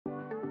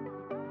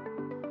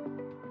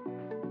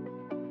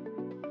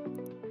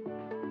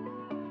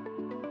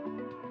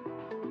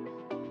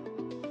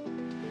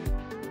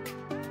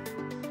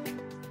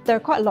There are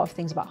quite a lot of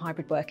things about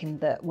hybrid working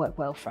that work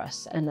well for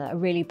us and are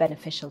really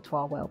beneficial to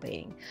our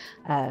well-being.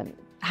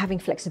 Having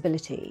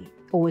flexibility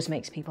always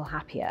makes people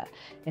happier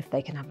if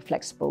they can have a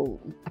flexible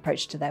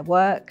approach to their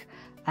work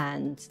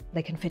and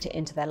they can fit it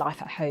into their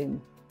life at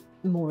home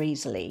more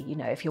easily. You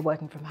know, if you're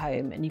working from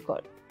home and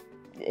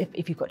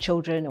if you've got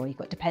children or you've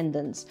got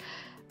dependents,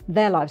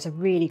 their lives are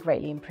really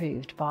greatly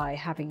improved by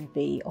having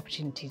the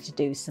opportunity to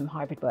do some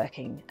hybrid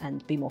working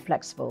and be more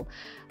flexible.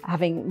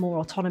 Having more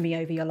autonomy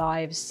over your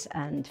lives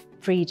and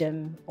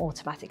freedom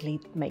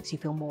automatically makes you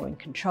feel more in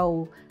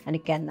control, and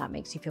again, that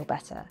makes you feel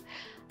better.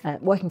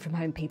 Working from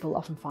home, people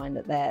often find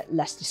that they're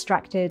less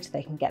distracted,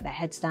 they can get their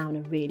heads down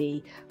and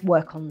really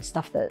work on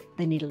stuff that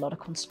they need a lot of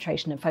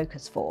concentration and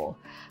focus for.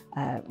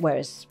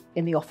 Whereas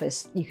in the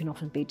office, you can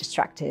often be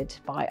distracted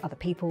by other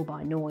people,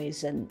 by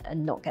noise, and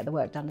not get the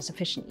work done as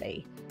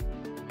efficiently.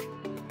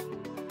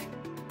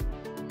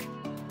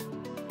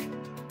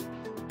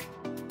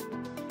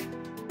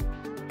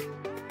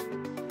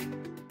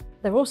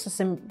 There are also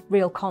some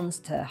real cons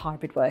to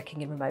hybrid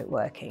working and remote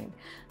working.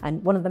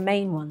 And one of the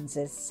main ones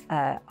is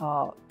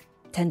our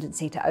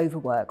tendency to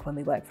overwork when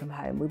we work from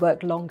home. We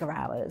work longer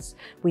hours,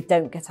 we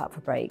don't get up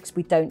for breaks,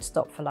 we don't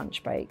stop for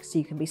lunch breaks. So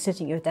you can be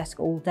sitting at your desk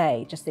all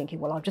day just thinking,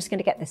 well, I'm just going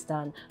to get this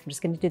done, I'm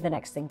just going to do the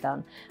next thing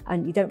done.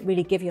 And you don't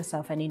really give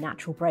yourself any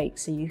natural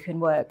breaks, so you can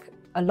work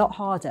a lot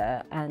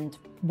harder and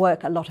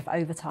work a lot of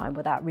overtime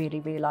without really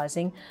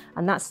realising.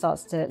 And that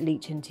starts to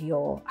leach into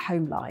your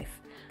home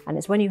life. And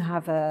it's when you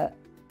have a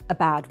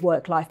bad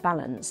work-life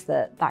balance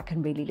that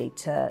can really lead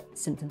to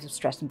symptoms of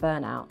stress and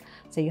burnout.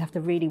 So you have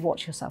to really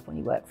watch yourself when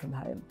you work from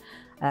home.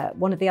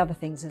 One of the other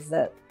things is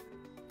that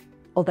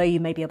although you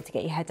may be able to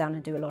get your head down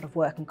and do a lot of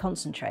work and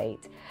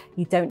concentrate,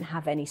 you don't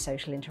have any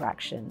social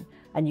interaction,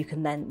 and you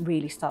can then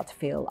really start to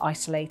feel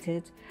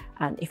isolated.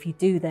 And if you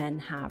do then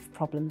have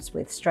problems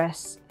with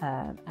stress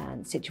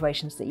and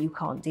situations that you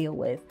can't deal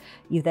with,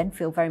 you then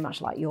feel very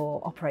much like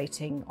you're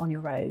operating on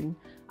your own,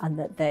 and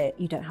that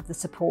you don't have the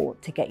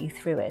support to get you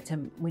through it.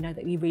 And we know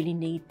that you really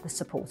need the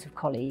support of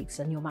colleagues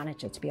and your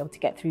manager to be able to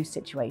get through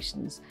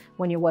situations.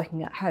 When you're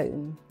working at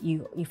home,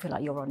 you feel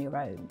like you're on your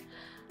own.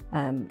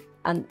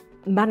 And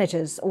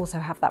managers also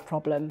have that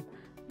problem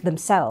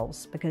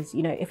themselves, because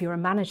if you're a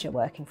manager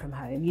working from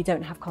home, you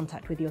don't have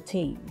contact with your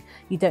team,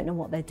 you don't know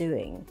what they're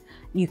doing,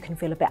 you can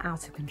feel a bit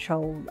out of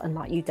control and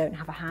like you don't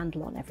have a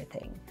handle on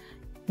everything.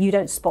 You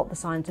don't spot the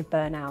signs of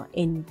burnout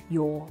in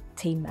your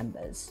team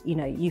members.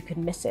 You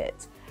can miss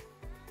it,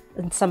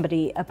 and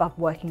somebody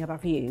working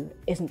above you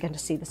isn't going to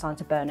see the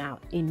signs of burnout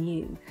in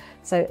you.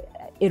 So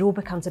it all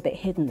becomes a bit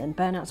hidden, and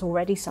burnout's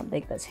already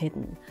something that's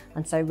hidden.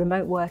 And so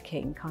remote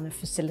working kind of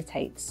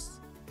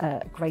facilitates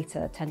a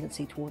greater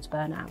tendency towards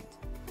burnout.